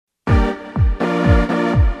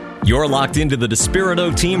You're locked into the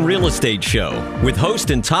Despirito Team Real Estate Show with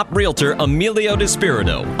host and top realtor Emilio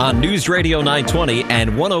Despirito on News Radio 920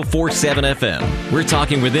 and 104.7 FM. We're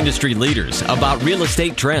talking with industry leaders about real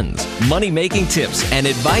estate trends, money-making tips, and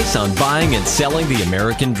advice on buying and selling the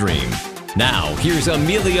American dream. Now, here's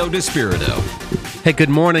Emilio Despirito. Hey, good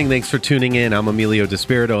morning. Thanks for tuning in. I'm Emilio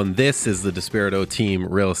Despirito, and this is the Despirito Team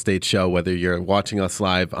Real Estate Show. Whether you're watching us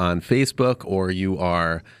live on Facebook or you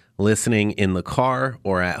are listening in the car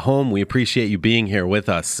or at home, we appreciate you being here with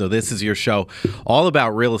us. So this is your show all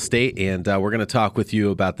about real estate, and we're going to talk with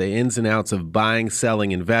you about the ins and outs of buying,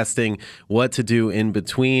 selling, investing, what to do in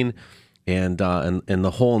between, and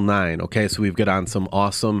the whole nine. Okay, so we've got on some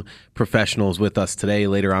awesome professionals with us today.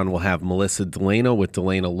 Later on, we'll have Melissa Delano with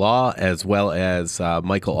Delano Law, as well as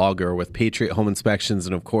Michael Auger with Patriot Home Inspections,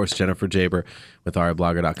 and of course, Jennifer Geaber with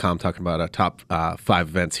RIBlogger.com, talking about our top 5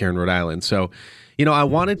 events here in Rhode Island. So, you know, I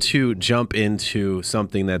wanted to jump into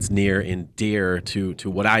something that's near and dear to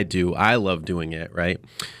what I do. I love doing it, right?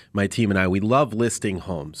 My team and I, we love listing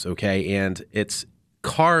homes, okay? And it's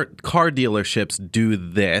car dealerships do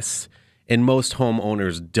this, and most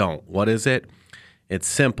homeowners don't. What is it? It's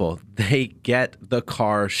simple. They get the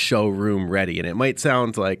car showroom ready. And it might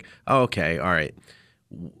sound like, oh, okay, all right.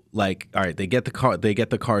 Like, all right, they get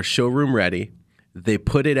the car showroom ready. They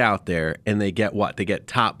put it out there, and they get what? They get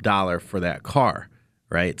top dollar for that car,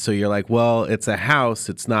 right? So you're like, well, it's a house,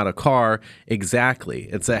 it's not a car. Exactly.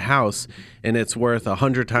 It's a house, and it's worth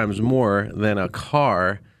 100 times more than a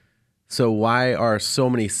car. So why are so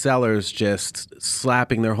many sellers just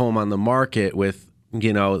slapping their home on the market with,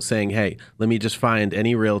 you know, saying, hey, let me just find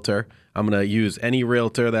any realtor. I'm going to use any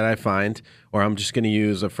realtor that I find, or I'm just going to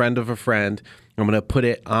use a friend of a friend. I'm going to put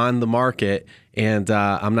it on the market, and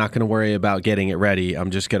I'm not going to worry about getting it ready. I'm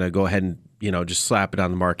just going to go ahead and, you know, just slap it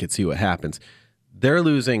on the market, see what happens. They're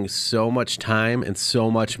losing so much time and so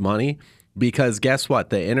much money because guess what?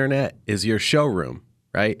 The internet is your showroom,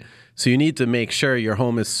 right? So you need to make sure your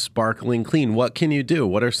home is sparkling clean. What can you do?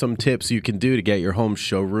 What are some tips you can do to get your home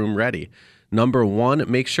showroom ready? Number one,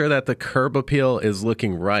 make sure that the curb appeal is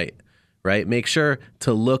looking right? Make sure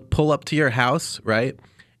to pull up to your house, right?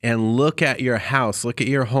 And look at your house, look at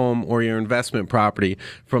your home or your investment property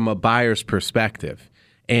from a buyer's perspective.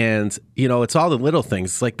 And, you know, it's all the little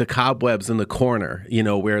things. It's like the cobwebs in the corner, you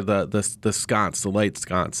know, where the sconce, the light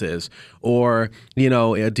sconce is. Or, you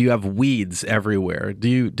know, do you have weeds everywhere?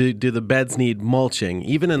 Do the beds need mulching?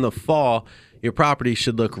 Even in the fall, your property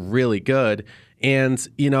should look really good. And,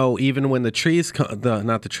 you know, even when the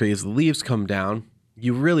leaves come down,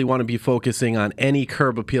 you really want to be focusing on any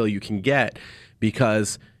curb appeal you can get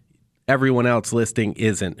because everyone else listing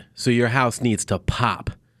isn't. So your house needs to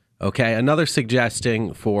pop. Okay, another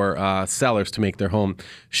suggestion for sellers to make their home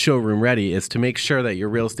showroom ready is to make sure that your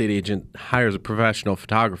real estate agent hires a professional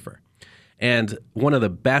photographer. And one of the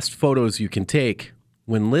best photos you can take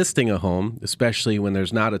when listing a home, especially when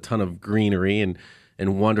there's not a ton of greenery and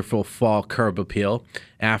wonderful fall curb appeal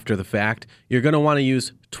after the fact, you're going to want to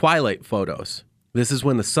use twilight photos. This is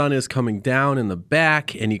when the sun is coming down in the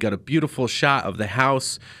back and you got a beautiful shot of the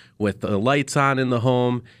house with the lights on in the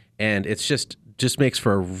home, and it's just makes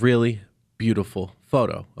for a really beautiful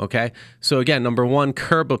photo, okay? So again, number one,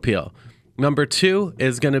 curb appeal. Number two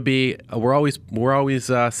is going to be, we're always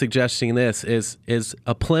suggesting this, is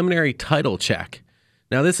a preliminary title check.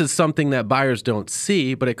 Now, this is something that buyers don't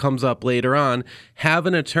see, but it comes up later on. Have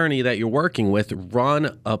an attorney that you're working with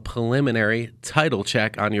run a preliminary title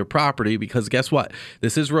check on your property because guess what?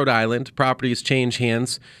 This is Rhode Island. Properties change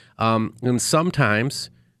hands, and sometimes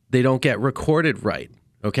they don't get recorded right.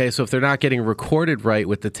 Okay, so if they're not getting recorded right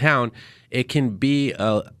with the town, it can be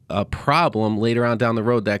a problem later on down the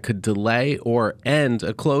road that could delay or end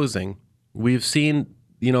a closing. We've seen,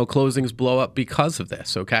 you know, closings blow up because of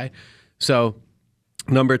this, okay? So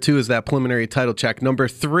number two is that preliminary title check. Number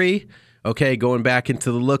three, okay, going back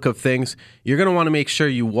into the look of things, you're going to want to make sure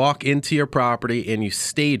you walk into your property and you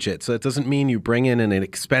stage it. So it doesn't mean you bring in an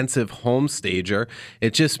expensive home stager.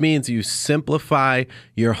 It just means you simplify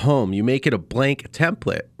your home. You make it a blank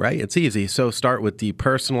template, right? It's easy. So start with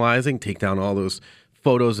depersonalizing, take down all those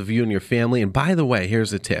photos of you and your family. And by the way,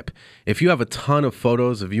 here's a tip. If you have a ton of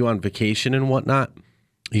photos of you on vacation and whatnot,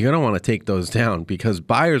 you're going to want to take those down because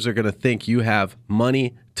buyers are going to think you have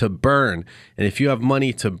money to burn. And if you have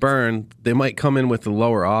money to burn, they might come in with a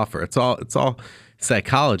lower offer. It's all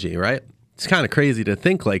psychology, right? It's kind of crazy to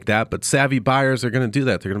think like that, but savvy buyers are going to do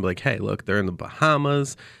that. They're going to be like, hey, look, they're in the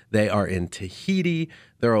Bahamas. They are in Tahiti.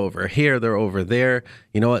 They're over here. They're over there.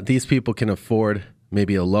 You know what? These people can afford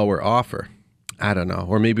maybe a lower offer. I don't know.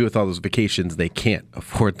 Or maybe with all those vacations, they can't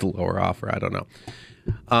afford the lower offer. I don't know.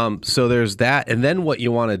 So there's that. And then what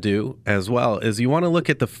you want to do as well is you want to look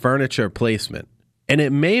at the furniture placement. And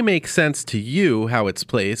it may make sense to you how it's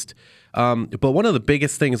placed. But one of the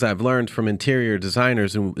biggest things I've learned from interior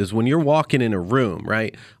designers is when you're walking in a room,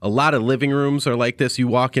 right? A lot of living rooms are like this. You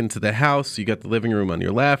walk into the house, you got the living room on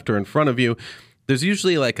your left or in front of you. There's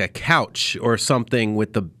usually like a couch or something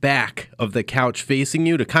with the back of the couch facing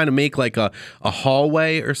you to kind of make like a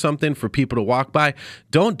hallway or something for people to walk by.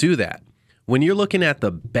 Don't do that. When you're looking at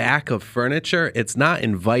the back of furniture, it's not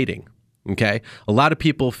inviting, okay? A lot of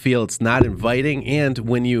people feel it's not inviting, and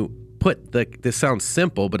when you put this sounds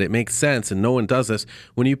simple, but it makes sense, and no one does this.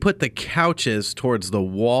 When you put the couches towards the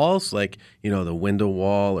walls, like, the window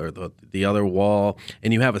wall or the other wall,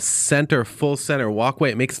 and you have a full center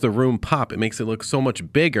walkway, it makes the room pop. It makes it look so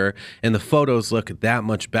much bigger, and the photos look that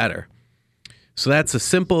much better. So that's a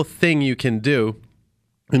simple thing you can do.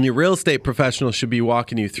 And your real estate professional should be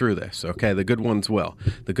walking you through this, okay? The good ones will.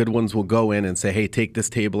 The good ones will go in and say, hey, take this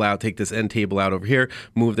table out, take this end table out over here,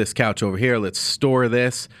 move this couch over here, let's store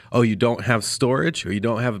this. Oh, you don't have storage or you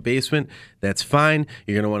don't have a basement? That's fine.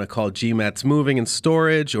 You're going to want to call GMAT's Moving and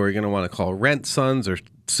Storage, or you're going to want to call Rent Sons or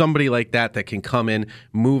somebody like that can come in,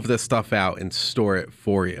 move the stuff out, and store it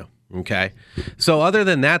for you, okay? So other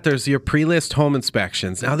than that, there's your pre-list home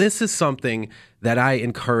inspections. Now, this is something that I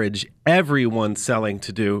encourage everyone selling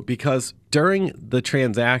to do, because during the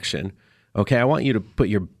transaction, okay, I want you to put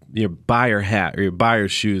your buyer hat or your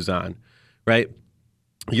buyer's shoes on, right?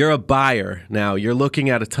 You're a buyer now. You're looking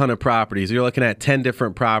at a ton of properties. You're looking at 10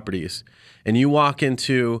 different properties, and you walk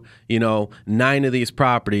into, 9 of these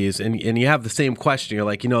properties, and you have the same question. You're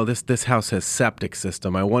like, this house has septic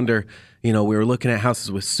system. I wonder, we were looking at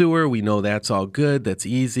houses with sewer. We know that's all good. That's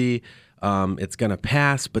easy. It's going to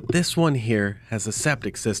pass, but this one here has a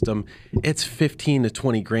septic system. It's 15 to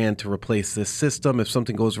 20 grand to replace this system. If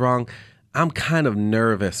something goes wrong, I'm kind of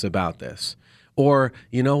nervous about this. Or,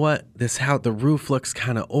 you know what? This house, the roof looks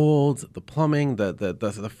kind of old. The plumbing,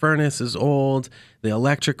 the furnace is old. The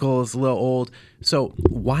electrical is a little old. So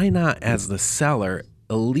why not, as the seller,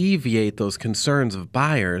 alleviate those concerns of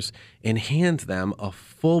buyers and hand them a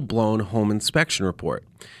full-blown home inspection report?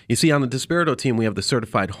 You see, on the Despirito team, we have the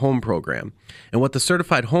Certified Home Program. And what the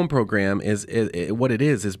Certified Home Program is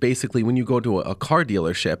basically when you go to a car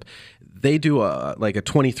dealership, they do a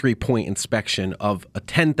 23-point inspection of a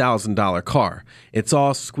 $10,000 car. It's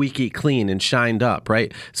all squeaky clean and shined up,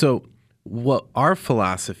 right? So what our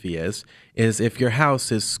philosophy is if your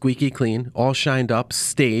house is squeaky clean, all shined up,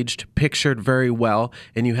 staged, pictured very well,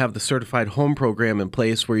 and you have the Certified Home Program in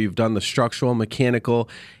place where you've done the structural, mechanical,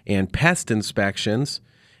 and pest inspections,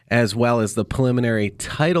 as well as the preliminary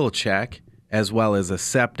title check, as well as a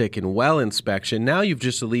septic and well inspection, now you've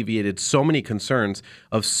just alleviated so many concerns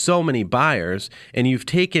of so many buyers, and you've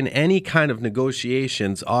taken any kind of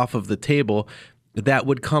negotiations off of the table that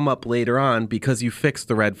would come up later on because you fixed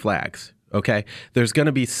the red flags, okay? There's going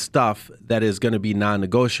to be stuff that is going to be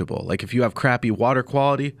non-negotiable. Like if you have crappy water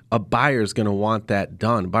quality, a buyer's going to want that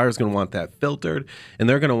done. A buyer's going to want that filtered, and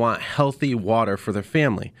they're going to want healthy water for their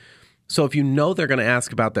family. So if you know they're going to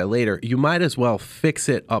ask about that later, you might as well fix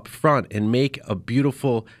it up front and make a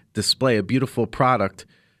beautiful display, a beautiful product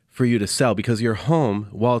for you to sell, because your home,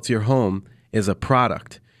 while it's your home, is a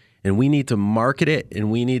product. And we need to market it,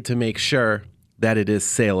 and we need to make sure that it is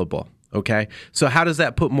saleable, okay? So how does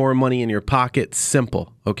that put more money in your pocket?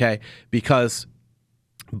 Simple, okay? Because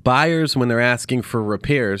buyers, when they're asking for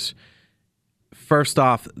repairs, first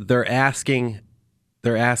off, they're asking,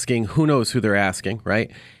 who knows who they're asking,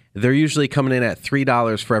 right? They're usually coming in at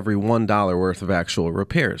 $3 for every $1 worth of actual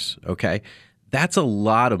repairs, okay? That's a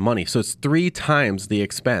lot of money. So it's 3 times the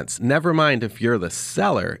expense. Never mind if you're the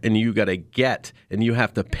seller and you got to get and you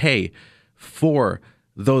have to pay for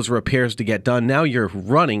those repairs to get done. Now you're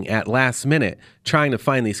running at last minute trying to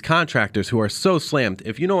find these contractors who are so slammed.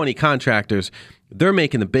 If you know any contractors, they're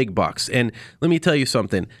making the big bucks. And let me tell you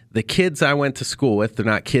something. The kids I went to school with, they're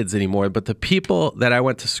not kids anymore, but the people that I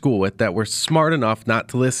went to school with that were smart enough not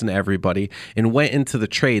to listen to everybody and went into the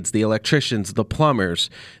trades, the electricians, the plumbers,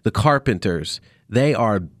 the carpenters, they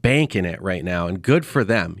are banking it right now, and good for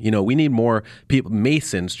them. We need more people.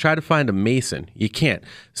 Masons, try to find a mason. You can't.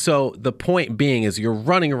 So the point being is you're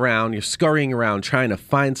running around, you're scurrying around trying to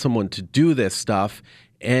find someone to do this stuff,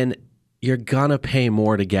 and you're going to pay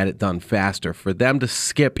more to get it done faster. For them to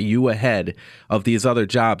skip you ahead of these other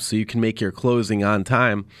jobs so you can make your closing on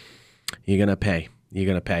time, you're going to pay. You're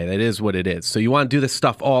going to pay. That is what it is. So you want to do this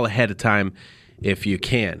stuff all ahead of time if you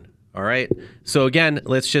can. All right. So again,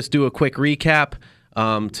 let's just do a quick recap.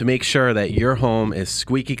 to make sure that your home is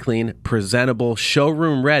squeaky clean, presentable,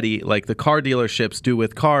 showroom ready, like the car dealerships do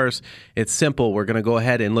with cars. It's simple. We're going to go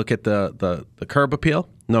ahead and look at the curb appeal.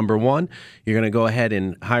 Number one, you're going to go ahead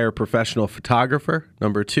and hire a professional photographer.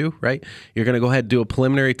 Number two, right? You're going to go ahead and do a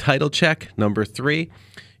preliminary title check. Number three,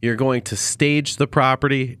 you're going to stage the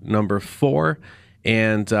property. Number four,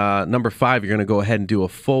 and number five, you're going to go ahead and do a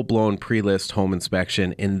full-blown pre-list home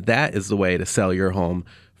inspection. And that is the way to sell your home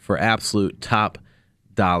for absolute top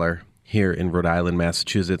dollar here in Rhode Island,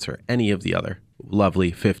 Massachusetts, or any of the other lovely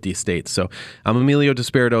 50 states. So I'm Emilio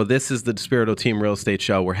Despirito. This is the Despirito Team Real Estate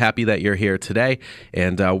Show. We're happy that you're here today,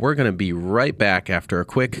 and we're going to be right back after a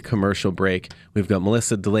quick commercial break. We've got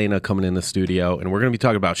Melissa Delana coming in the studio, and we're going to be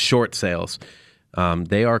talking about short sales.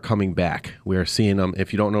 They are coming back. We are seeing them.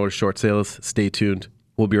 If you don't know what a short sale is, stay tuned.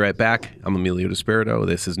 We'll be right back. I'm Emilio Despirito.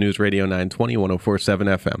 This is News Radio 920,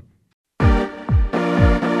 104.7 FM.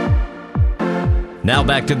 Now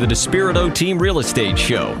back to the Despirito Team Real Estate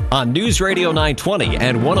Show on News Radio 920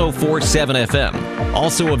 and 104.7 FM.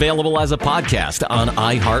 Also available as a podcast on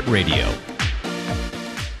iHeartRadio.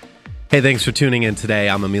 Hey, thanks for tuning in today.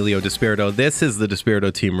 I'm Emilio Despirito. This is the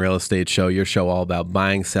Despirito Team Real Estate Show, your show all about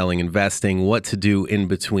buying, selling, investing, what to do in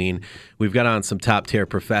between. We've got on some top-tier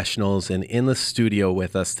professionals, and in the studio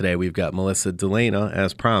with us today, we've got Melissa Delana,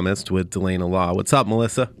 as promised, with Delana Law. What's up,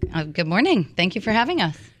 Melissa? Good morning. Thank you for having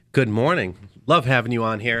us. Good morning. Love having you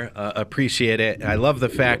on here. Appreciate it. I love the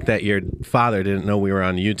fact that your father didn't know we were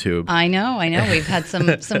on YouTube. I know. We've had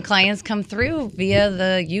some clients come through via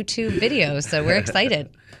the YouTube video, so we're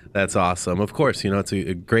excited. That's awesome. Of course, it's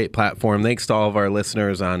a great platform. Thanks to all of our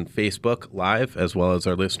listeners on Facebook Live, as well as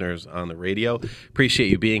our listeners on the radio. Appreciate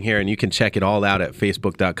you being here, and you can check it all out at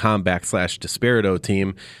facebook.com/Despirito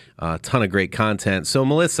Team. A ton of great content. So,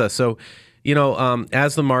 Melissa, as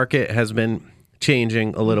the market has been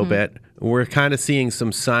changing a little bit, we're kind of seeing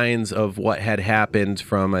some signs of what had happened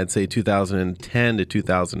from, I'd say, 2010 to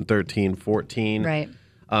 2013, 14. Right.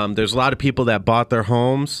 There's a lot of people that bought their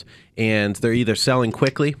homes, and they're either selling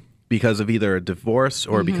quickly because of either a divorce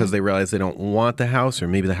or because they realize they don't want the house, or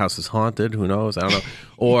maybe the house is haunted. Who knows? I don't know.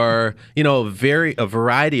 Or, a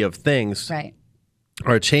variety of things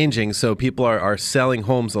are changing. So people are selling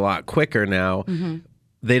homes a lot quicker now.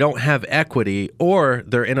 They don't have equity, or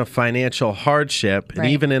they're in a financial hardship. And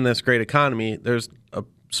even in this great economy, there's a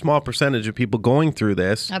small percentage of people going through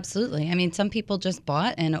this. Absolutely. I mean, some people just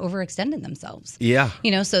bought and overextended themselves. Yeah.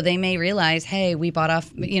 So they may realize, hey, we bit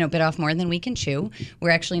off more than we can chew.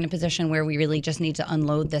 We're actually in a position where we really just need to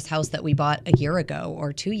unload this house that we bought a year ago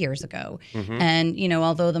or 2 years ago. And,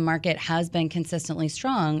 although the market has been consistently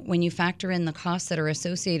strong, when you factor in the costs that are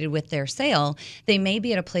associated with their sale, they may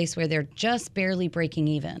be at a place where they're just barely breaking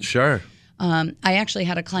even. Sure. I actually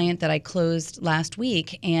had a client that I closed last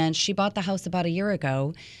week, and she bought the house about a year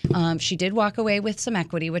ago. She did walk away with some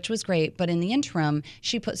equity, which was great, but in the interim,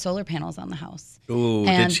 she put solar panels on the house. Ooh,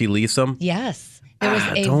 did she lease them? Yes. It was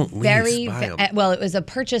it was a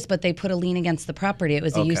purchase, but they put a lien against the property. It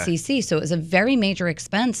was a UCC, so it was a very major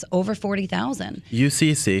expense, over $40,000.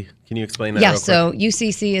 UCC, can you explain that? Yeah, real quick? So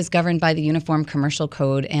UCC is governed by the Uniform Commercial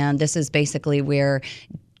Code, and this is basically where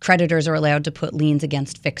creditors are allowed to put liens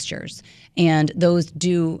against fixtures. And those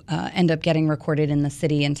do end up getting recorded in the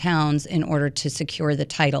city and towns in order to secure the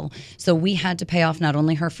title. So we had to pay off not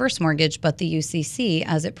only her first mortgage, but the UCC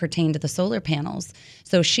as it pertained to the solar panels.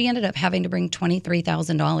 So she ended up having to bring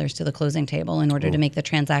 $23,000 to the closing table in order to make the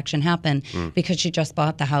transaction happen because she just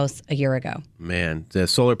bought the house a year ago. Man, the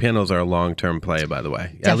solar panels are a long-term play, by the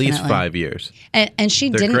way. Definitely. At least 5 years. And she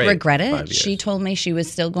didn't regret it. She told me she was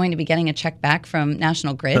still going to be getting a check back from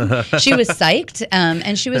National Grid. She was psyched,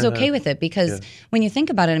 and she was okay with it because when you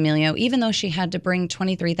think about it, Emilio, even though she had to bring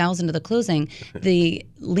 $23,000 to the closing, the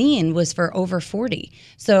lien was for over $40,000.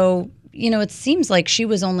 So, it seems like she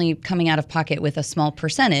was only coming out of pocket with a small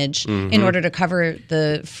percentage in order to cover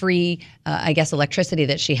the free, electricity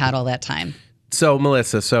that she had all that time. So,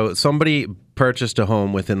 Melissa, somebody purchased a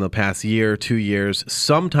home within the past year, 2 years.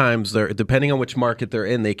 Sometimes, depending on which market they're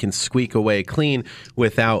in, they can squeak away clean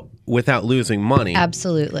without losing money.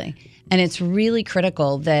 Absolutely. And it's really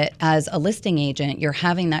critical that as a listing agent, you're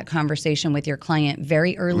having that conversation with your client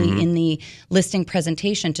very early in the listing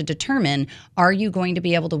presentation to determine, are you going to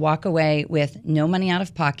be able to walk away with no money out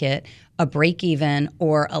of pocket, a break even,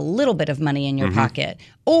 or a little bit of money in your pocket?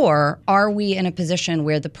 Or are we in a position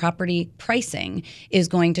where the property pricing is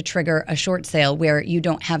going to trigger a short sale where you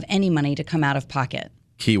don't have any money to come out of pocket?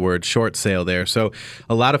 keyword short sale there. So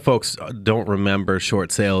a lot of folks don't remember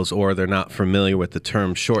short sales, or they're not familiar with the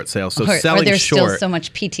term short sale. So selling or there's short, still so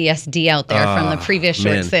much PTSD out there from the previous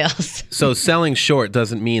short sales. So selling short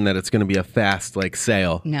doesn't mean that it's going to be a fast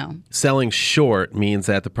sale. No. Selling short means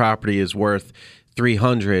that the property is worth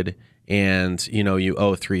 $300 and you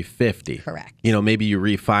owe $350. Correct. Maybe you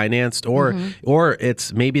refinanced, or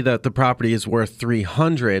it's maybe that the property is worth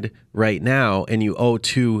 $300 right now and you owe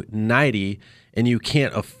 $290, and you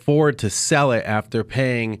can't afford to sell it after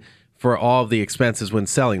paying for all of the expenses when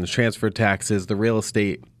selling, the transfer taxes, the real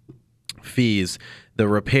estate fees, the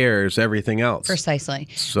repairs, everything else. Precisely.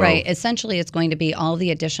 Right. Essentially, it's going to be all the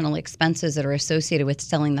additional expenses that are associated with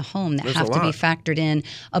selling the home that have to be factored in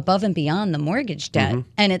above and beyond the mortgage debt.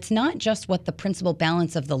 And it's not just what the principal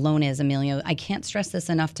balance of the loan is, Emilio. I can't stress this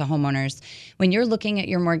enough to homeowners. When you're looking at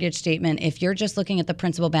your mortgage statement, if you're just looking at the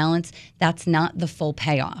principal balance, that's not the full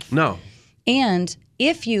payoff. No. And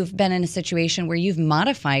if you've been in a situation where you've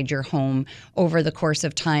modified your home over the course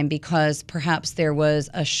of time because perhaps there was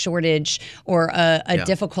a shortage or a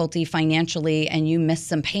difficulty financially and you missed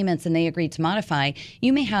some payments and they agreed to modify,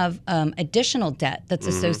 you may have additional debt that's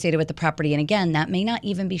associated with the property. And again, that may not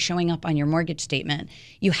even be showing up on your mortgage statement.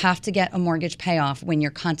 You have to get a mortgage payoff when you're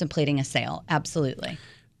contemplating a sale. Absolutely.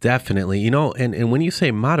 Definitely. And when you say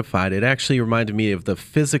modified, it actually reminded me of the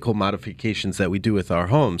physical modifications that we do with our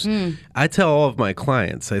homes. I tell all of my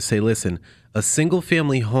clients, I say, listen, a single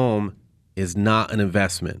family home is not an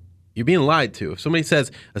investment. You're being lied to. If somebody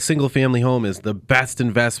says a single family home is the best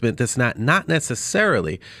investment, that's not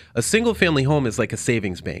necessarily. A single family home is like a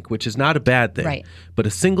savings bank, which is not a bad thing. Right. But a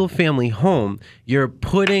single family home, you're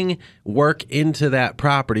putting work into that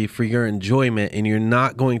property for your enjoyment, and you're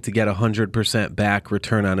not going to get 100% back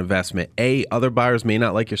return on investment. A, other buyers may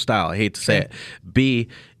not like your style. I hate to say it. B,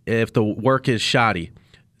 if the work is shoddy.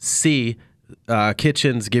 C,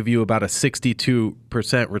 kitchens give you about a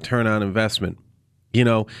 62% return on investment.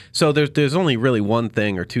 So there's only really one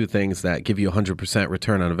thing or two things that give you 100%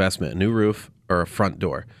 return on investment: a new roof or a front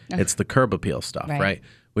door. It's the curb appeal stuff, right?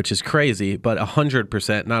 Which is crazy, but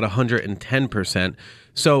 100%, not 110%.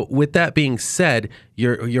 So with that being said,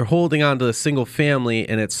 you're holding on to the single family,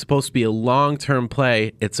 and it's supposed to be a long-term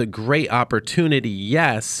play. It's a great opportunity,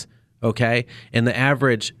 yes, okay? And the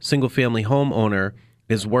average single family homeowner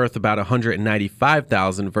is worth about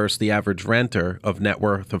 $195,000 versus the average renter of net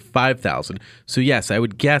worth of $5,000. So yes, I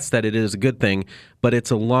would guess that it is a good thing, but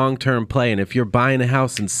it's a long-term play. And if you're buying a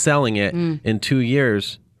house and selling it in 2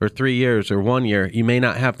 years or 3 years or 1 year, you may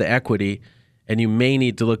not have the equity, and you may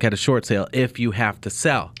need to look at a short sale if you have to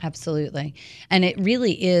sell. Absolutely. And it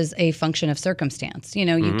really is a function of circumstance.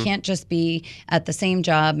 You can't just be at the same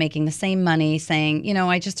job, making the same money, saying,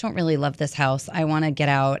 I just don't really love this house. I want to get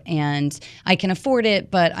out, and I can afford it,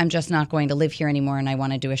 but I'm just not going to live here anymore, and I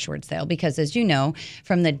want to do a short sale. Because as you know,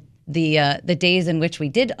 from the days in which we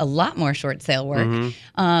did a lot more short sale work,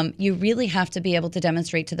 you really have to be able to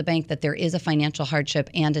demonstrate to the bank that there is a financial hardship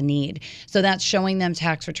and a need. So that's showing them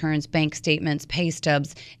tax returns, bank statements, pay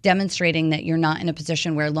stubs, demonstrating that you're not in a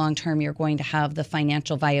position where long-term you're going to have the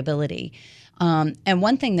financial viability. And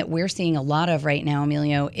one thing that we're seeing a lot of right now,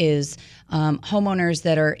 Emilio, is homeowners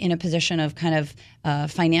that are in a position of kind of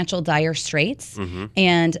financial dire straits,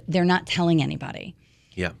 and they're not telling anybody.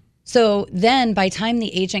 Yeah. So then by the time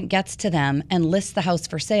the agent gets to them and lists the house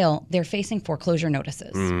for sale, they're facing foreclosure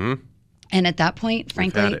notices. And at that point,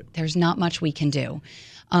 frankly, there's not much we can do.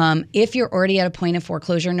 If you're already at a point of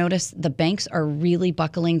foreclosure notice, the banks are really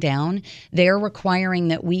buckling down. They're requiring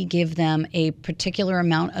that we give them a particular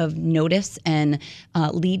amount of notice and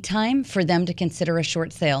lead time for them to consider a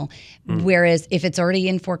short sale. Whereas if it's already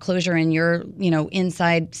in foreclosure and you're,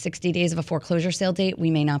 inside 60 days of a foreclosure sale date, we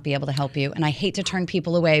may not be able to help you. And I hate to turn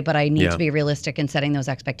people away, but I need to be realistic in setting those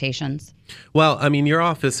expectations. Well, I mean, your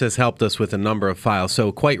office has helped us with a number of files.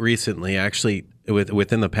 So quite recently, actually,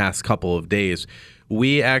 within the past couple of days,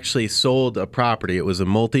 we actually sold a property. It was a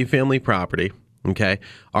multifamily property, okay?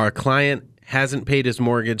 Our client hasn't paid his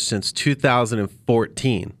mortgage since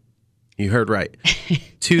 2014. You heard right.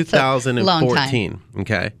 2014, long time.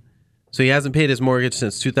 Okay? So he hasn't paid his mortgage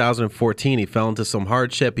since 2014. He fell into some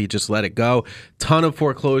hardship. He just let it go. Ton of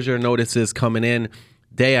foreclosure notices coming in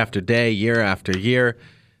day after day, year after year.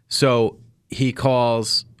 So he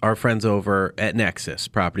calls our friends over at Nexus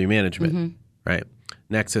Property Management, right?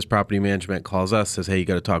 Nexus Property Management calls us, says, hey, you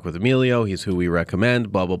got to talk with Emilio. He's who we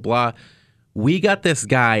recommend, blah, blah, blah. We got this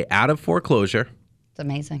guy out of foreclosure. It's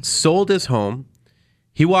amazing. Sold his home.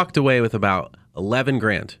 He walked away with about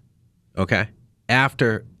 $11,000, okay,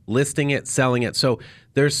 after listing it, selling it. So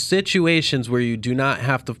there's situations where you do not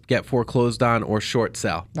have to get foreclosed on or short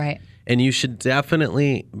sell. Right. And you should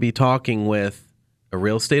definitely be talking with a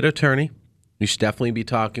real estate attorney. You should definitely be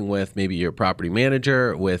talking with maybe your property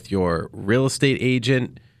manager, with your real estate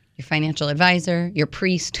agent, your financial advisor, your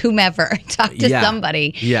priest, whomever. Talk to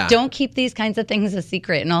somebody. Yeah. Don't keep these kinds of things a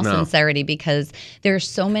secret in all sincerity, because there's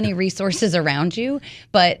so many resources around you.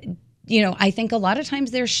 But I think a lot of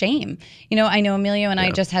times there's shame. I know Emilio and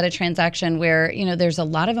I just had a transaction where, there's a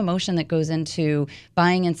lot of emotion that goes into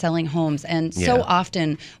buying and selling homes. And so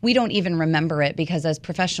often we don't even remember it, because as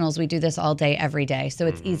professionals, we do this all day, every day. So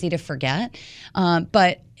it's easy to forget.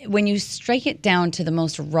 But when you strike it down to the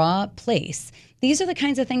most raw place, these are the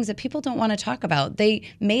kinds of things that people don't want to talk about. They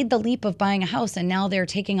made the leap of buying a house, and now they're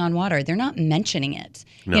taking on water. They're not mentioning it,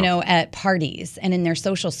 at parties and in their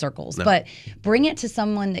social circles. No. But bring it to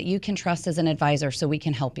someone that you can trust as an advisor, so we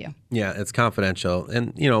can help you. Yeah, it's confidential.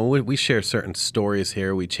 And, we share certain stories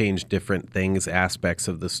here. We change different things, aspects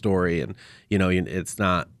of the story. And, it's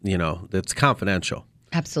not, it's confidential.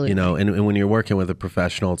 Absolutely. And when you're working with a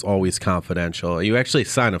professional, it's always confidential. You actually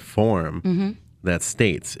sign a form that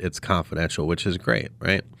states it's confidential, which is great,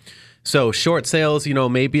 right? So short sales,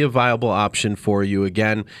 may be a viable option for you.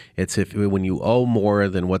 Again, it's when you owe more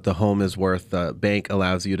than what the home is worth, the bank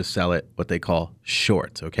allows you to sell it what they call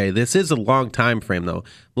short. Okay, this is a long time frame, though.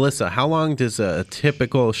 Melissa, how long does a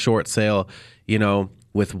typical short sale,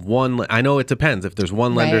 with one? I know it depends. If there's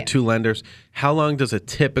one lender, two lenders, how long does a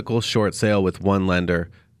typical short sale with one lender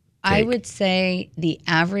take? I would say the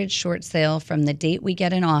average short sale from the date we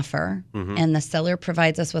get an offer and the seller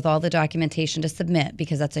provides us with all the documentation to submit,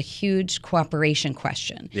 because that's a huge cooperation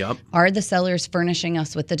question. Yep. Are the sellers furnishing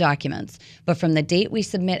us with the documents? But from the date we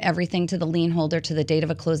submit everything to the lien holder to the date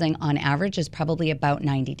of a closing, on average, is probably about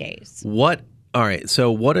 90 days. All right.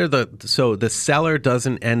 So the seller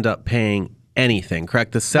doesn't end up paying anything,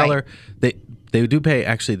 correct? The seller, they do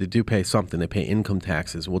pay something. They pay income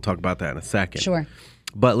taxes. We'll talk about that in a second. Sure.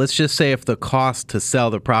 But let's just say if the cost to sell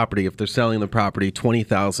the property, if they're selling the property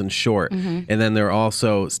 $20,000 short, and then they're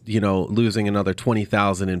also, losing another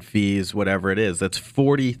 $20,000 in fees, whatever it is, that's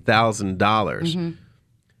 $40,000.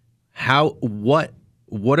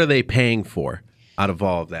 What are they paying for out of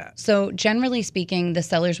all of that? So generally speaking, the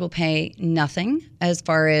sellers will pay nothing as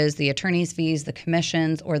far as the attorney's fees, the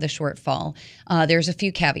commissions, or the shortfall. There's a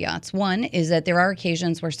few caveats. One is that there are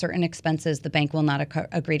occasions where certain expenses the bank will not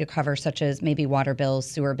agree to cover, such as maybe water bills,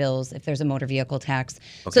 sewer bills, if there's a motor vehicle tax.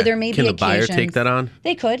 Okay. So there may be occasions. Can the buyer take that on?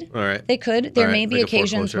 They could. All right. They could. There may be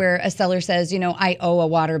occasions where a seller says, I owe a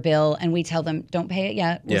water bill, and we tell them, don't pay it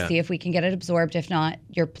yet. We'll see if we can get it absorbed. If not,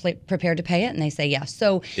 you're prepared to pay it, and they say yes.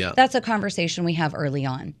 So that's a conversation we have early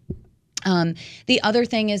on. The other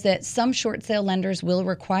thing is that some short sale lenders will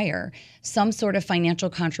require some sort of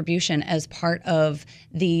financial contribution as part of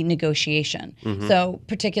the negotiation. So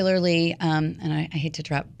particularly, and I hate to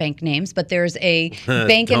drop bank names, but there's a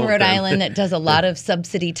bank in Rhode Island that does a lot of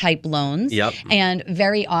subsidy type loans. Yep. And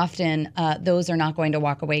very often those are not going to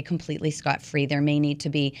walk away completely scot-free. There may need to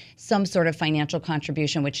be some sort of financial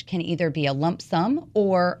contribution, which can either be a lump sum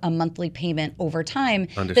or a monthly payment over time.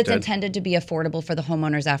 Understood. That's intended to be affordable for the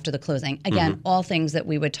homeowners after the closing. Again, all things that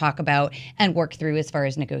we would talk about and work through as far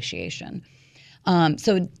as negotiation.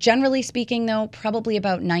 So generally speaking, though, probably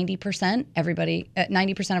about 90%,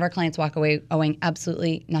 90% of our clients walk away owing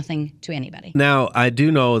absolutely nothing to anybody. Now, I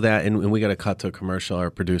do know that, and we got to cut to a commercial. Our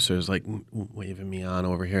producer's like waving me on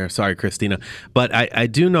over here. Sorry, Christina. But I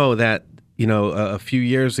do know that, a few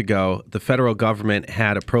years ago, the federal government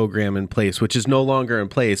had a program in place, which is no longer in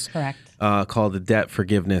place. Correct. Called the Debt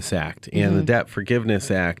Forgiveness Act. And the Debt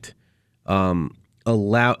Forgiveness Act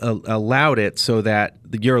allowed it so that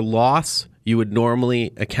your loss, you would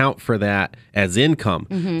normally account for that as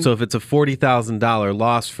income. So if it's a $40,000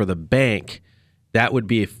 loss for the bank, that would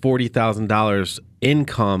be a $40,000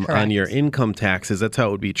 income on your income taxes. That's how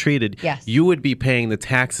it would be treated. Yes. You would be paying the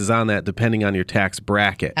taxes on that depending on your tax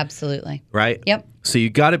bracket. Absolutely. Right? Yep. So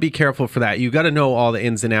you got to be careful for that. You got to know all the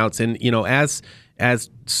ins and outs. And,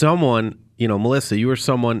 as someone, Melissa, you were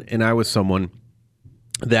someone and I was someone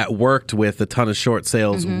that worked with a ton of short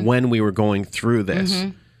sales when we were going through this.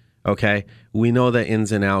 Okay? We know the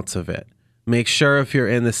ins and outs of it. Make sure if you're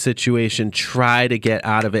in this situation, try to get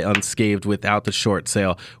out of it unscathed without the short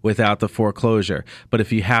sale, without the foreclosure. But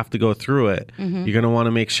if you have to go through it, you're going to want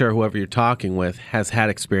to make sure whoever you're talking with has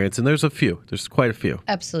had experience. And there's a few. There's quite a few.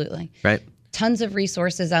 Absolutely. Right? Tons of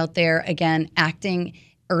resources out there. Again, acting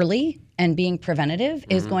early and being preventative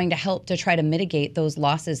is going to help to try to mitigate those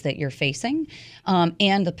losses that you're facing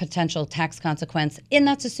and the potential tax consequence. And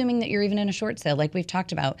that's assuming that you're even in a short sale, like we've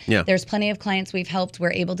talked about. Yeah. There's plenty of clients we've helped.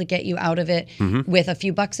 We're able to get you out of it with a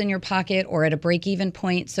few bucks in your pocket or at a break-even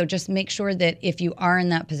point. So just make sure that if you are in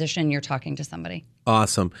that position, you're talking to somebody.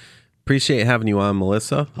 Awesome. Appreciate having you on,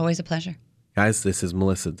 Melissa. Always a pleasure. Guys, this is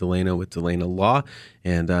Melissa Delano with Delano Law,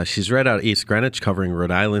 and she's right out of East Greenwich, covering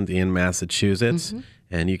Rhode Island and Massachusetts.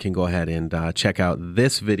 And you can go ahead and check out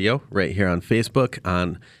this video right here on Facebook,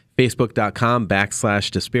 on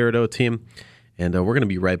facebook.com/Despirito Team. And we're going to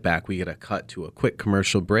be right back. We get a cut to a quick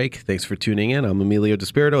commercial break. Thanks for tuning in. I'm Emilio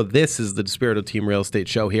Despirito. This is the Despirito Team Real Estate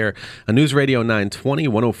Show here on News Radio 920,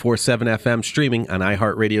 104.7 FM, streaming on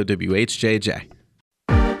iHeartRadio WHJJ.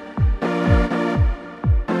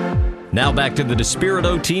 Now back to the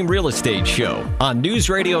Despirito Team Real Estate Show on News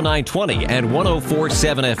Radio 920 and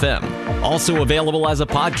 104.7 FM. Also available as a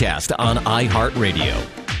podcast on iHeartRadio.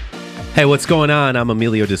 Hey, what's going on? I'm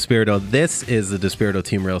Emilio Despirito. This is the Despirito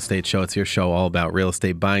Team Real Estate Show. It's your show all about real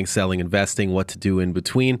estate buying, selling, investing, what to do in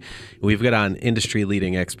between. We've got on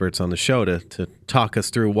industry-leading experts on the show to talk us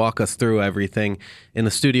through, walk us through everything. In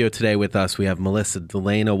the studio today with us, we have Melissa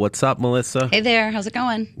Delano. What's up, Melissa? Hey there. How's it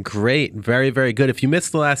going? Great. Very, very good. If you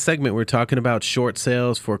missed the last segment, we're talking about short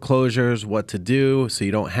sales, foreclosures, what to do so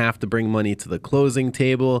you don't have to bring money to the closing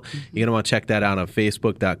table. You're going to want to check that out on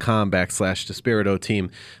facebook.com/Despirito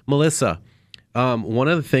Team. Melissa, one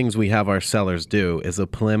of the things we have our sellers do is a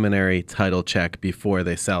preliminary title check before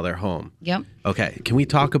they sell their home. Yep. Okay. Can we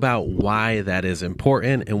talk about why that is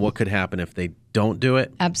important and what could happen if they don't do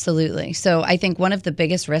it? Absolutely. So I think one of the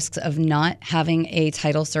biggest risks of not having a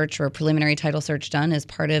title search or a preliminary title search done as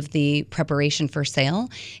part of the preparation for sale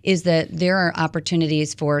is that there are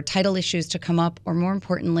opportunities for title issues to come up, or more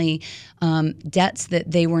importantly, debts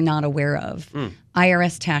that they were not aware of.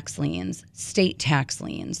 IRS tax liens, state tax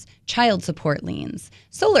liens, child support liens,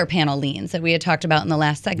 solar panel liens that we had talked about in the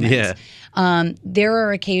last segment. Yeah. There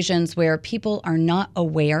are occasions where people are not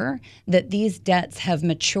aware that these debts have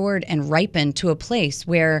matured and ripened to a place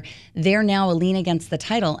where they're now a lien against the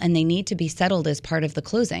title and they need to be settled as part of the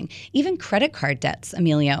closing. Even credit card debts,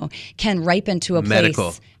 Emilio, can ripen to a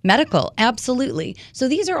place. Medical, absolutely. So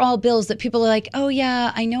these are all bills that people are like, oh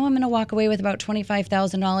yeah, I know I'm going to walk away with about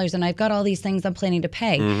 $25,000 and I've got all these things I'm planning to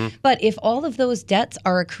pay. But if all of those debts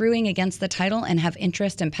are accruing against the title and have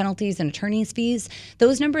interest and penalties and attorney's fees,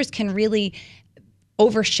 those numbers can really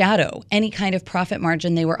overshadow any kind of profit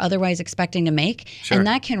margin they were otherwise expecting to make. Sure. And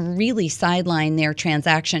that can really sideline their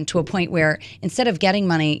transaction to a point where instead of getting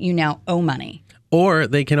money, you now owe money. Or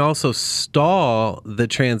they can also stall the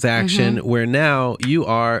transaction where now you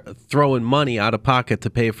are throwing money out of pocket to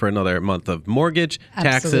pay for another month of mortgage,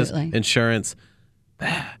 taxes, insurance.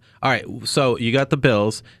 All right, so you got the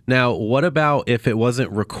bills. Now, what about if it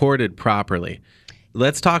wasn't recorded properly?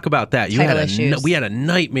 Let's talk about that. We had a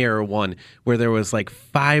nightmare one where there was like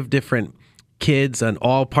 5 different kids in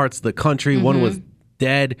all parts of the country. One was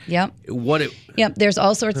dead. Yep. There's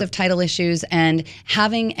all sorts of title issues, and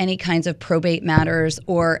having any kinds of probate matters,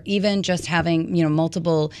 or even just having,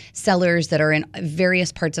 multiple sellers that are in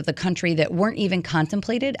various parts of the country that weren't even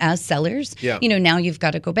contemplated as sellers. Yeah. Now you've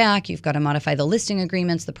got to go back, you've got to modify the listing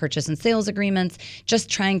agreements, the purchase and sales agreements, just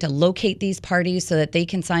trying to locate these parties so that they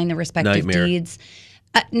can sign the respective deeds.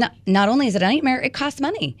 Not only is it a nightmare, it costs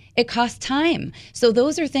money. It costs time. So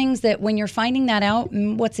those are things that when you're finding that out,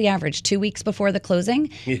 what's the average? 2 weeks before the closing?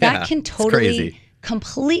 Yeah, that can totally,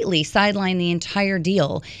 completely sideline the entire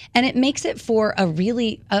deal. And it makes it for a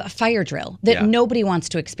fire drill that nobody wants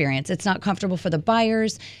to experience. It's not comfortable for the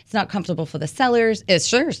buyers. It's not comfortable for the sellers. It's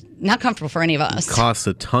sure not comfortable for any of us. It costs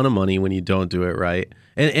a ton of money when you don't do it right.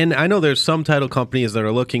 And I know there's some title companies that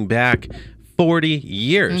are looking back 40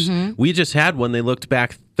 years. We just had one. They looked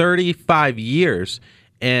back 35 years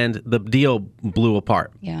and the deal blew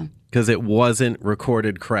apart. Yeah. Because it wasn't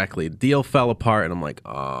recorded correctly. The deal fell apart and I'm like,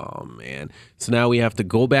 oh man. So now we have to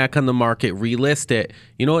go back on the market, relist it.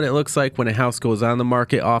 You know what it looks like when a house goes on the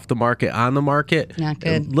market, off the market, on the market? Not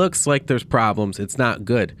good. It looks like there's problems. It's not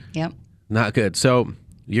good. Yep. Not good. So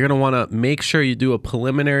you're going to want to make sure you do a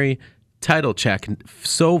preliminary title check.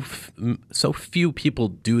 So few people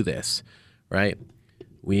do this. Right?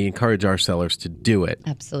 We encourage our sellers to do it.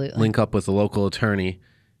 Absolutely. Link up with a local attorney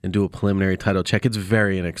and do a preliminary title check. It's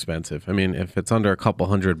very inexpensive. I mean, if it's under a couple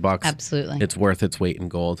 $100, absolutely, it's worth its weight in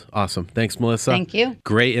gold. Awesome. Thanks, Melissa. Thank you.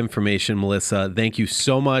 Great information, Melissa. Thank you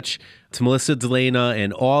so much to Melissa Delano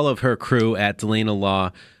and all of her crew at Delano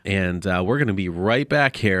Law. And we're going to be right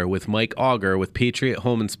back here with Mike Auger with Patriot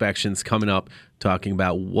Home Inspections coming up. talking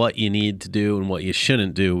about what you need to do and what you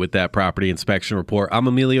shouldn't do with that property inspection report. I'm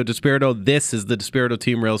Emilio Despirito. This is the Despirito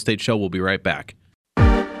Team Real Estate Show. We'll be right back.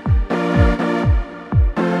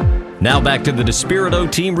 Now back to the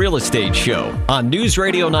Despirito Team Real Estate Show on News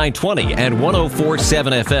Radio 920 and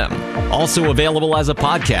 104.7 FM. Also available as a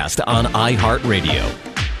podcast on iHeartRadio.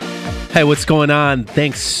 Hey, what's going on?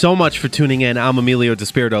 Thanks so much for tuning in. I'm Emilio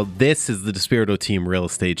Despirito. This is the Despirito Team Real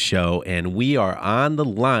Estate Show, and we are on the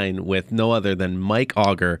line with no other than Mike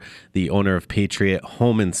Auger, the owner of Patriot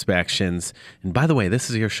Home Inspections. And by the way, this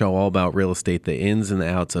is your show all about real estate, the ins and the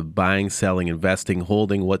outs of buying, selling, investing,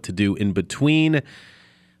 holding, what to do in between.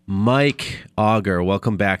 Mike Auger,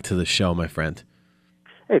 welcome back to the show, my friend.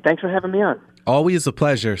 Hey, thanks for having me on. Always a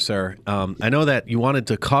pleasure, sir. I know that you wanted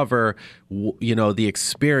to cover, the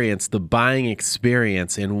experience, the buying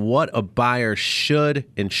experience, and what a buyer should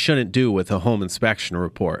and shouldn't do with a home inspection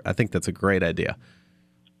report. I think that's a great idea.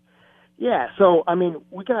 Yeah, so,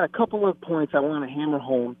 we got a couple of points I want to hammer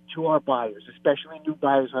home to our buyers, especially new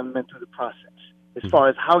buyers who haven't been through the process, as far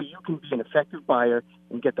as how you can be an effective buyer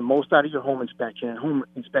and get the most out of your home inspection and home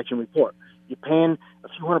inspection report. You're paying a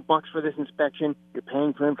few $100 for this inspection. You're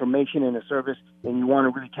paying for information and a service, and you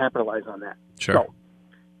want to really capitalize on that. Sure. So,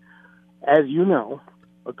 as you know,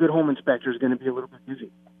 a good home inspector is going to be a little bit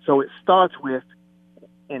busy. So it starts with,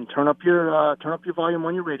 and turn up your volume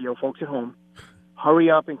on your radio, folks at home.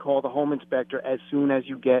 Hurry up and call the home inspector as soon as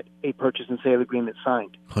you get a purchase and sale agreement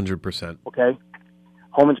signed. 100%. Okay.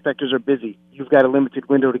 Home inspectors are busy. You've got a limited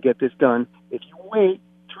window to get this done. If you wait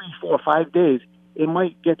 3, 4, 5 days, it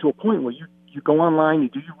might get to a point where you go online, you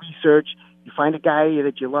do your research, you find a guy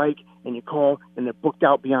that you like, and you call, and they're booked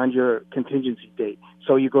out beyond your contingency date.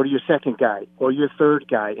 So you go to your second guy or your third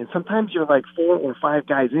guy, and sometimes you're like 4 or 5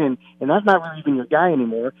 guys in, and that's not really even your guy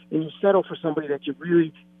anymore, and you settle for somebody that you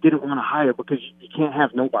really didn't want to hire because you can't have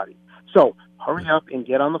nobody. So hurry up and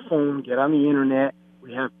get on the phone, get on the internet.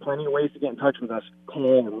 We have plenty of ways to get in touch with us.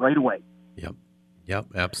 Call right away. Yep,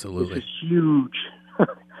 absolutely. This is huge.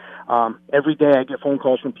 Every day I get phone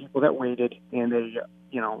calls from people that waited, and they,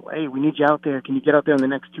 hey, we need you out there. Can you get out there in the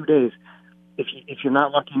next 2 days? If you're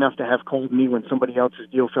not lucky enough to have called me when somebody else's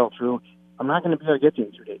deal fell through, I'm not going to be able to get to you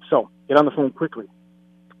in 2 days. So get on the phone quickly.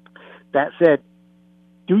 That said,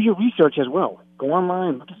 do your research as well. Go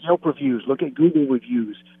online, look at Yelp reviews, look at Google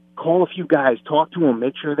reviews. Call a few guys, talk to them,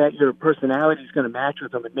 make sure that your personality is going to match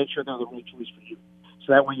with them, and make sure they're the right choice for you.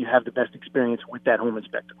 So that way you have the best experience with that home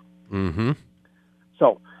inspector. Mm-hmm.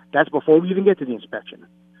 So that's before we even get to the inspection.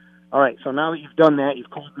 All right, so now that you've done that, you've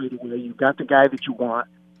called right away, you've got the guy that you want,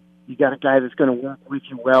 you got a guy that's going to work with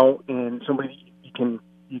you well, and somebody you can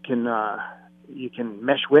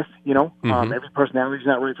mesh with. Every personality is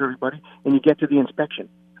not right for everybody, and you get to the inspection.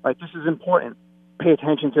 All right, this is important. Pay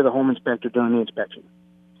attention to the home inspector during the inspection.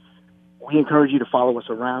 We encourage you to follow us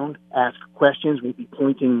around, ask questions. We'll be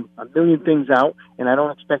pointing a million things out, and I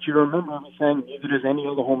don't expect you to remember everything. Neither does any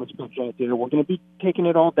other home inspector out there. We're going to be taking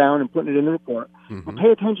it all down and putting it in the report. Mm-hmm. But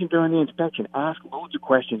pay attention during the inspection. Ask loads of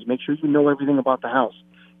questions. Make sure you know everything about the house.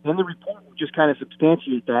 Then the report will just kind of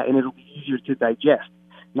substantiate that, and it'll be easier to digest.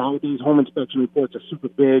 Nowadays, home inspection reports are super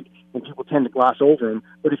big, and people tend to gloss over them.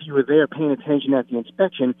 But if you were there paying attention at the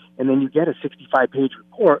inspection, and then you get a 65-page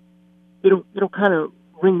report, it'll kind of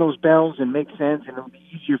ring those bells and make sense, and it'll be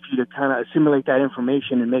easier for you to kind of assimilate that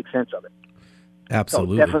information and make sense of it.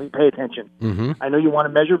 Absolutely. So definitely pay attention. Mm-hmm. I know you want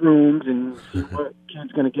to measure rooms and see what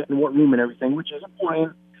kid's going to get in what room and everything, which is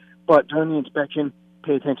important, but during the inspection,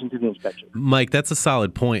 pay attention to the inspection. Mike, that's a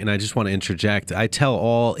solid point, and I just want to interject. I tell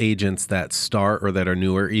all agents that start or that are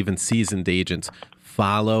newer, even seasoned agents,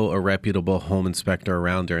 follow a reputable home inspector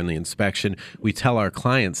around during the inspection. We tell our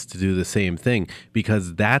clients to do the same thing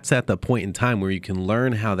because that's at the point in time where you can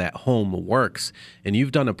learn how that home works. And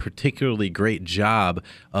you've done a particularly great job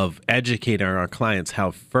of educating our clients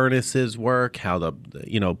how furnaces work, how the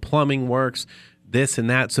plumbing works, this and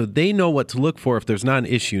that, so they know what to look for if there's not an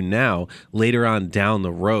issue now, later on down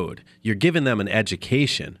the road. You're giving them an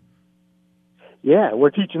education. Yeah, we're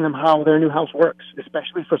teaching them how their new house works,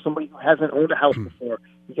 especially for somebody who hasn't owned a house before.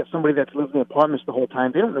 You get somebody that's lived in apartments the whole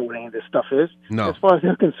time. They don't know what any of this stuff is. No. As far as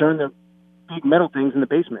they're concerned, they're big metal things in the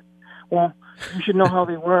basement. Well, you should know how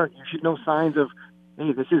they work. You should know signs of,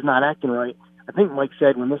 hey, this is not acting right. I think Mike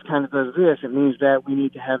said when this kind of does this, it means that we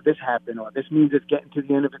need to have this happen, or this means it's getting to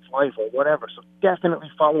the end of its life, or whatever. So definitely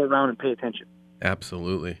follow around and pay attention.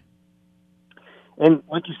 Absolutely. And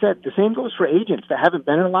like you said, the same goes for agents that haven't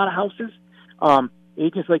been in a lot of houses.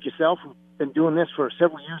 Agents like yourself who've been doing this for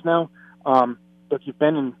several years now, look, you've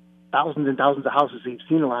been in thousands and thousands of houses, so you've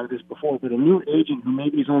seen a lot of this before, but a new agent who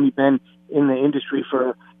maybe has only been in the industry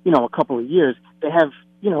for, a couple of years, they have,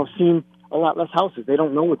 seen a lot less houses. They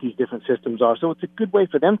don't know what these different systems are. So it's a good way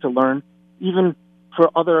for them to learn, even for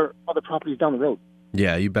other properties down the road.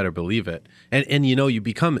 Yeah, you better believe it. And you know, you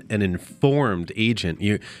become an informed agent.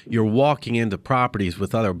 You're walking into properties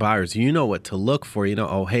with other buyers. You know what to look for. You know,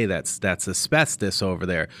 oh, hey, that's asbestos over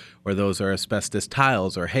there, or those are asbestos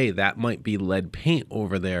tiles, or hey, that might be lead paint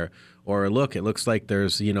over there, or look, it looks like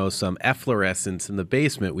there's, you know, some efflorescence in the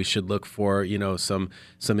basement. We should look for, you know, some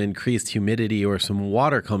increased humidity or some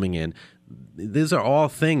water coming in. These are all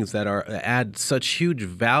things that add such huge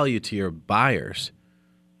value to your buyers.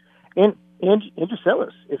 And your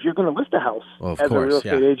sellers. If you're going to list a house as a real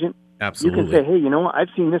estate agent, absolutely, you can say, hey, you know what? I've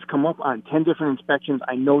seen this come up on 10 different inspections.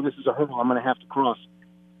 I know this is a hurdle I'm going to have to cross.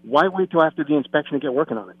 Why wait till after the inspection to get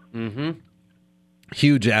working on it? Mm-hmm.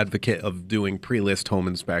 Huge advocate of doing pre-list home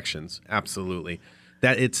inspections. Absolutely.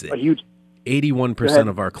 That it's a huge 81%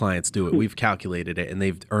 of our clients do it. We've calculated it, and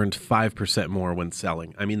they've earned 5% more when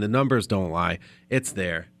selling. I mean, the numbers don't lie. It's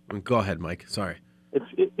there. Go ahead, Mike. Sorry.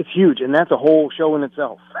 It's huge, and that's a whole show in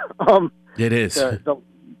itself. It is.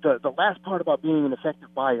 The last part about being an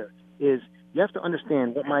effective buyer is you have to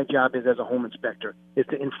understand what my job is as a home inspector, is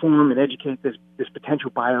to inform and educate this potential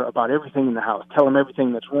buyer about everything in the house. Tell them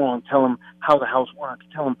everything that's wrong. Tell them how the house works.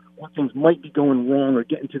 Tell them what things might be going wrong or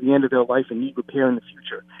getting to the end of their life and need repair in the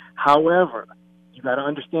future. However, you got to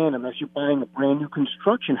understand, unless you're buying a brand new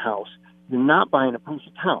construction house, you're not buying a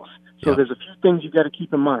perfect house. So there's a few things you got to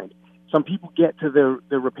keep in mind. Some people get to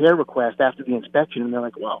their repair request after the inspection, and they're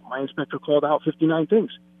like, well, my inspector called out 59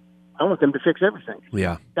 things. I want them to fix everything.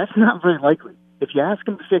 Yeah. That's not very likely. If you ask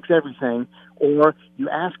them to fix everything, or you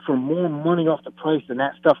ask for more money off the price than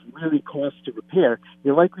that stuff really costs to repair,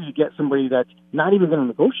 you're likely to get somebody that's not even going to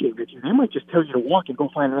negotiate with you. They might just tell you to walk and go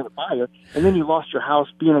find another buyer, and then you lost your house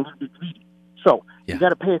being a little bit greedy. So you got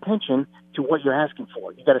to pay attention to what you're asking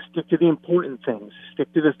for. You got to stick to the important things.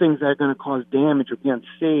 Stick to the things that are going to cause damage or be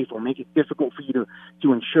unsafe or make it difficult for you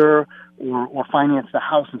to insure or finance the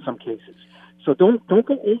house in some cases. So don't go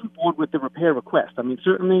overboard with the repair request. I mean,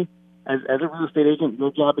 certainly as a real estate agent,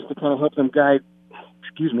 your job is to kind of help guide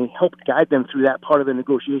them through that part of the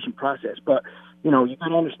negotiation process. But, you know, you got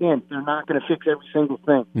to understand they're not going to fix every single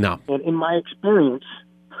thing. No. And in my experience,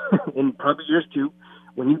 and probably yours too,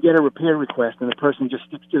 when you get a repair request and the person just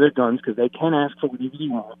sticks to their guns because they can ask for whatever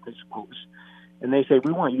you want, I suppose, and they say,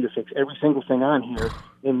 we want you to fix every single thing on here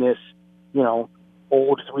in this, you know,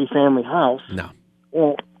 old 3-family house. No.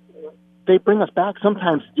 Well, they bring us back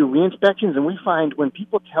sometimes to do re-inspections, and we find when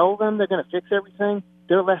people tell them they're going to fix everything,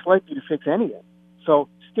 they're less likely to fix anything. So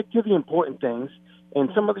stick to the important things,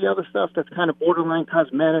 and some of the other stuff that's kind of borderline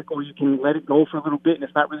cosmetic, or you can let it go for a little bit and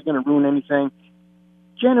it's not really going to ruin anything,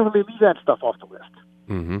 generally leave that stuff off the list.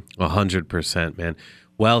 100%, man.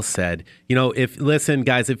 Well said. You know, listen,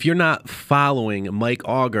 guys, if you're not following Mike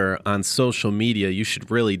Auger on social media, you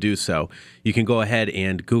should really do so. You can go ahead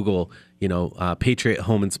and Google, you know, Patriot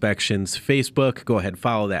Home Inspections Facebook. Go ahead,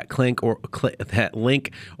 follow that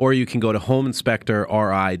link, or you can go to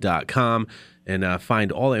homeinspectorri.com and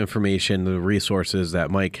find all the information, the resources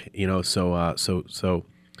that Mike, you know,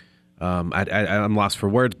 I'm lost for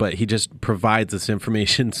words, but he just provides this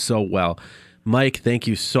information so well. Mike, thank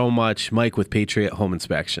you so much. Mike with Patriot Home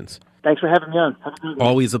Inspections. Thanks for having me on. Have a good one.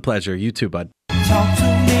 Always a pleasure. You too, bud. Talk to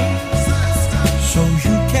me so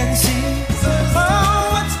you can see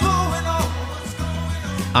what's going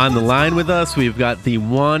on. On the line with us, we've got the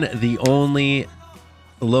one, the only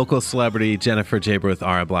local celebrity, Jennifer Geaber with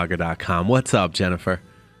RIBlogger.com. What's up, Jennifer?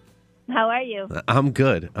 How are you? I'm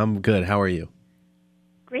good. How are you?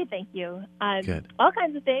 Great, thank you. Good. All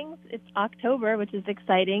kinds of things. It's October, which is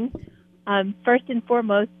exciting. First and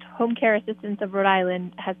foremost, Home Care Assistance of Rhode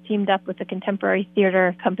Island has teamed up with a contemporary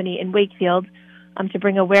theater company in Wakefield to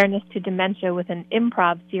bring awareness to dementia with an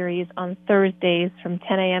improv series on Thursdays from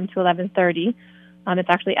 10 a.m. to 11:30. It's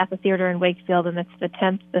actually at the theater in Wakefield, and it's the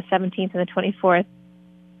 10th, the 17th, and the 24th.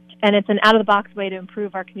 And it's an out-of-the-box way to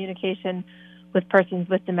improve our communication with persons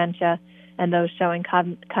with dementia and those showing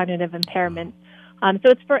cognitive impairment.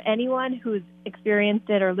 So it's for anyone who's experienced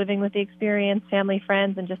it or living with the experience, family,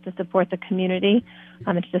 friends, and just to support the community.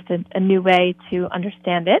 It's just a new way to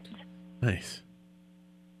understand it. Nice.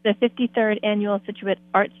 The 53rd Annual Scituate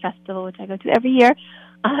Arts Festival, which I go to every year,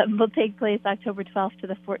 will take place October 12th to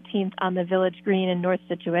the 14th on the Village Green in North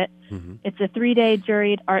Scituate. Mm-hmm. It's a 3-day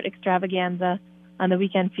juried art extravaganza. On the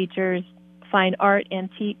weekend features fine art,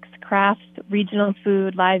 antiques, crafts, regional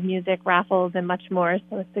food, live music, raffles, and much more.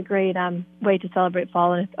 So it's a great way to celebrate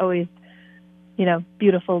fall, and it's always, you know,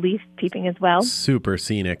 beautiful leaf peeping as well. Super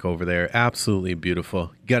scenic over there. Absolutely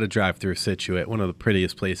beautiful. You got to drive through Scituate, one of the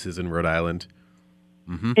prettiest places in Rhode Island.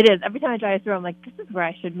 Mm-hmm. It is. Every time I drive through, I'm like, this is where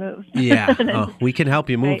I should move. Yeah. Oh, we can help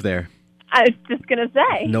you move Right. there. I was just going to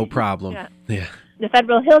say. No problem. Yeah. The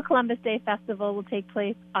Federal Hill Columbus Day Festival will take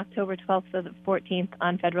place October 12th to the 14th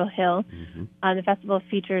on Federal Hill. Mm-hmm. The festival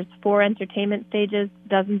features 4 entertainment stages,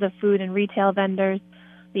 dozens of food and retail vendors,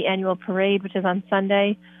 the annual parade, which is on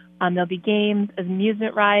Sunday. There'll be games,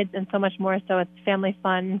 amusement rides, and so much more. So it's family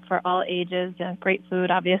fun for all ages. Great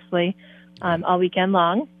food, obviously, all weekend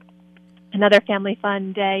long. Another family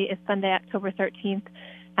fun day is Sunday, October 13th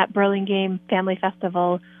at Burlingame Family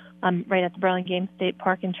Festival, right at the Burlingame State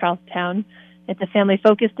Park in Charlestown. It's a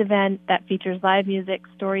family-focused event that features live music,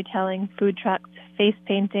 storytelling, food trucks, face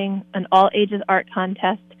painting, an all-ages art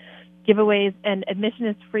contest, giveaways, and admission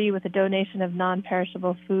is free with a donation of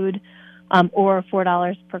non-perishable food or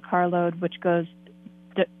 $4 per carload, which goes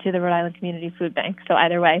to the Rhode Island Community Food Bank. So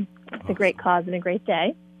either way, it's a great cause and a great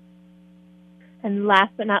day. And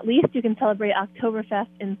last but not least, you can celebrate Oktoberfest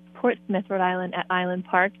in Portsmouth, Rhode Island at Island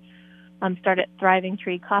Park. Start at Thriving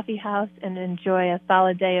Tree Coffee House and enjoy a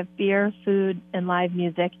solid day of beer, food, and live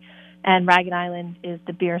music. And Ragged Island is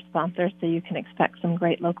the beer sponsor, so you can expect some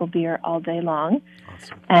great local beer all day long.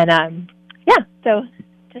 Awesome. And, so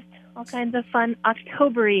just all kinds of fun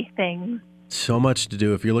October-y things. So much to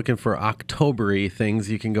do. If you're looking for October-y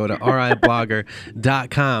things, you can go to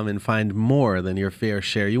RIBlogger.com and find more than your fair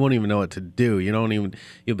share. You won't even know what to do. You'll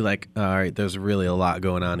be like, all right, there's really a lot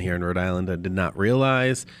going on here in Rhode Island I did not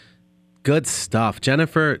realize. Good stuff.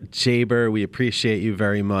 Jennifer Geaber, we appreciate you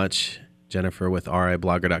very much. Jennifer with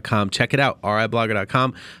RIBlogger.com. Check it out,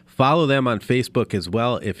 RIBlogger.com. Follow them on Facebook as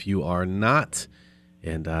well if you are not.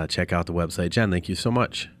 And check out the website. Jen, thank you so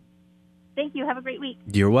much. Thank you. Have a great week.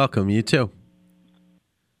 You're welcome. You too.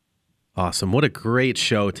 Awesome. What a great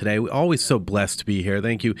show today. We're always so blessed to be here.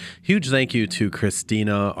 Thank you. Huge thank you to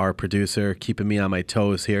Christina, our producer, keeping me on my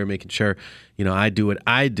toes here, making sure, I do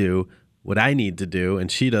what I need to do,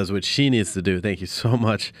 and she does what she needs to do. Thank you so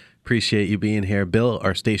much. Appreciate you being here. Bill,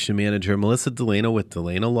 our station manager, Melissa Delano with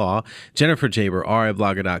Delano Law, Jennifer Geaber,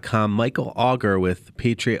 RIBlogger.com, Michael Auger with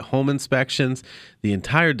Patriot Home Inspections, the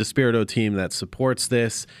entire Despirito team that supports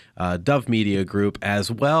this, Dove Media Group,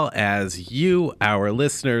 as well as you, our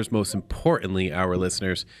listeners, most importantly, our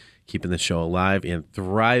listeners, keeping the show alive and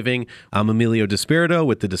thriving. I'm Emilio Despirito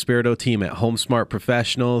with the Despirito team at Home Smart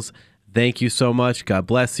Professionals. Thank you so much. God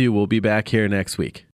bless you. We'll be back here next week.